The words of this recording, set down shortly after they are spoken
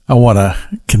I want to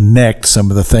connect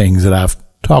some of the things that I've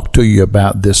talked to you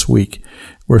about this week.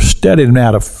 We're studying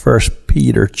out of 1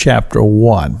 Peter chapter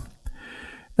 1.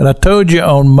 And I told you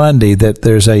on Monday that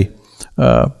there's a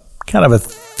kind of a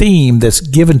theme that's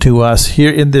given to us here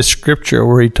in this scripture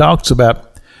where he talks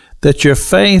about that your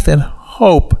faith and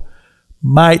hope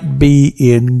might be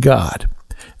in God.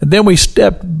 And then we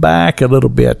stepped back a little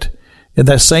bit in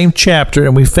that same chapter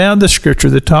and we found the scripture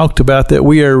that talked about that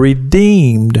we are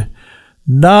redeemed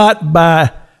not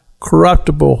by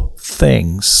corruptible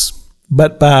things,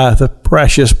 but by the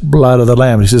precious blood of the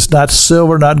Lamb. He says, not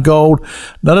silver, not gold.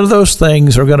 None of those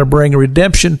things are going to bring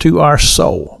redemption to our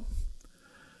soul,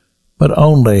 but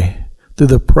only through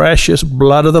the precious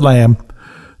blood of the Lamb,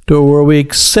 to where we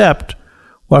accept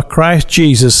what Christ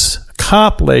Jesus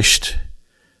accomplished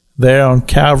there on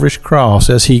Calvary's cross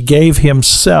as he gave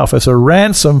himself as a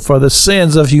ransom for the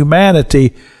sins of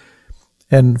humanity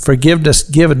and forgiveness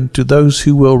given to those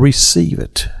who will receive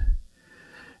it.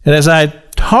 And as I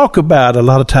talk about a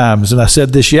lot of times, and I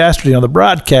said this yesterday on the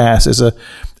broadcast, as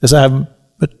I've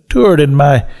matured in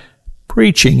my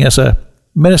preaching as a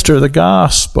minister of the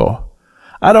gospel,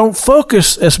 I don't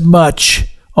focus as much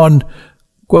on,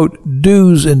 quote,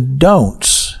 do's and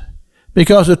don'ts,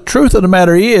 because the truth of the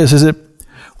matter is that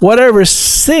whatever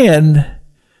sin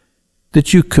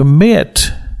that you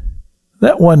commit,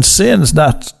 that one sin is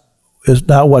not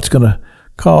what's going to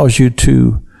cause you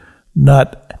to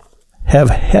not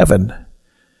have heaven,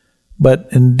 but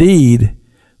indeed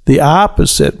the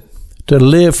opposite, to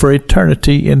live for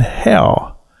eternity in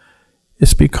hell.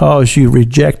 It's because you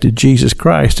rejected Jesus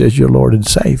Christ as your Lord and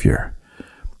Savior.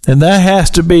 And that has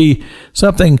to be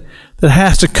something that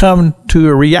has to come to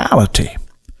a reality.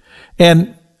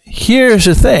 And here's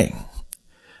the thing.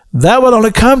 That will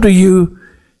only come to you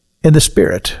in the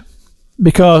Spirit.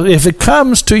 Because if it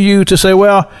comes to you to say,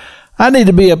 well, I need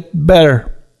to be a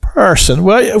better person.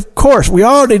 Well, of course, we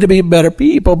all need to be better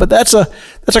people, but that's a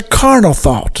carnal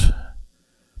thought.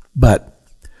 But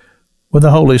when the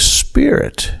Holy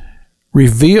Spirit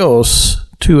reveals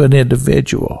to an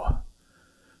individual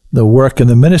the work and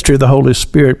the ministry of the Holy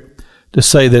Spirit to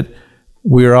say that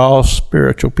we're all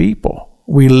spiritual people.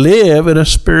 We live in a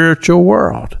spiritual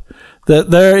world. That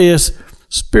there is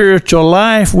spiritual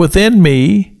life within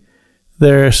me.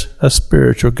 There's a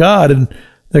spiritual God, and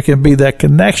there can be that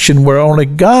connection where only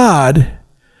God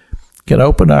can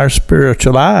open our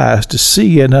spiritual eyes to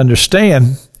see and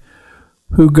understand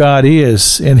who God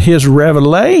is and his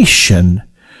revelation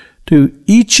to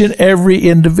each and every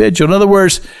individual. In other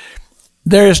words,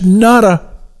 there is not a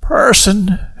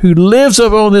person who lives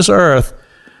upon this earth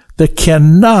that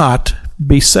cannot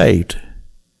be saved.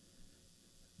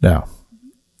 Now,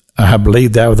 I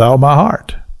believe that with all my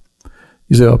heart.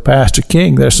 You say, well, Pastor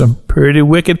King, there's some pretty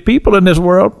wicked people in this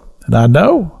world, and I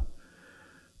know.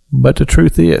 But the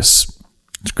truth is,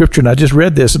 Scripture, and I just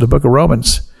read this in the book of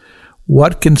Romans,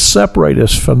 what can separate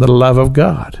us from the love of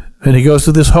God? And he goes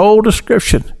through this whole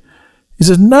description. He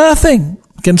says, nothing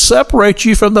can separate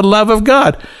you from the love of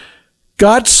God.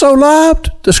 God so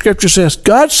loved, the Scripture says,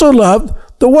 God so loved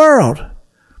the world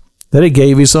that he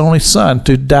gave his only Son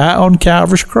to die on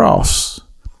Calvary's cross.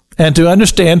 And to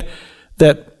understand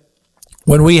that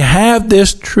when we have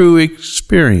this true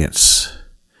experience,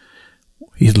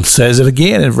 he says it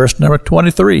again in verse number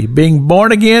 23, being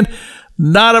born again,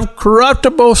 not of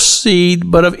corruptible seed,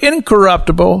 but of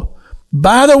incorruptible,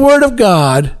 by the word of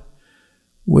God,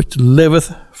 which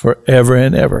liveth forever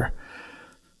and ever.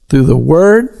 Through the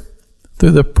word,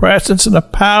 through the presence and the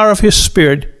power of his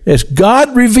Spirit, as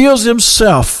God reveals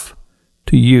himself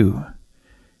to you,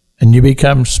 and you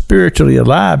become spiritually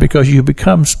alive because you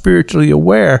become spiritually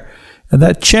aware. And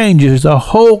that changes the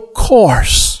whole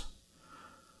course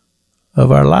of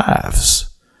our lives.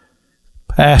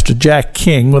 Pastor Jack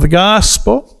King with the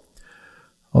gospel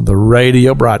on the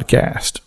radio broadcast.